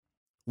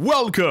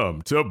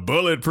Welcome to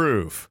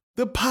Bulletproof,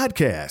 the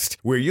podcast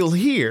where you'll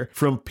hear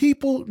from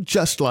people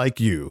just like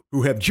you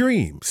who have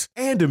dreams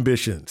and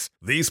ambitions.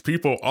 These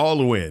people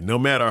all win no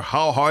matter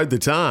how hard the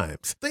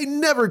times. They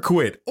never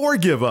quit or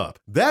give up.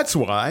 That's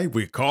why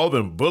we call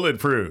them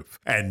Bulletproof.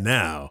 And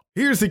now,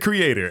 here's the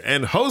creator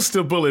and host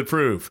of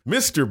Bulletproof,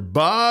 Mr.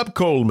 Bob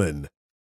Coleman.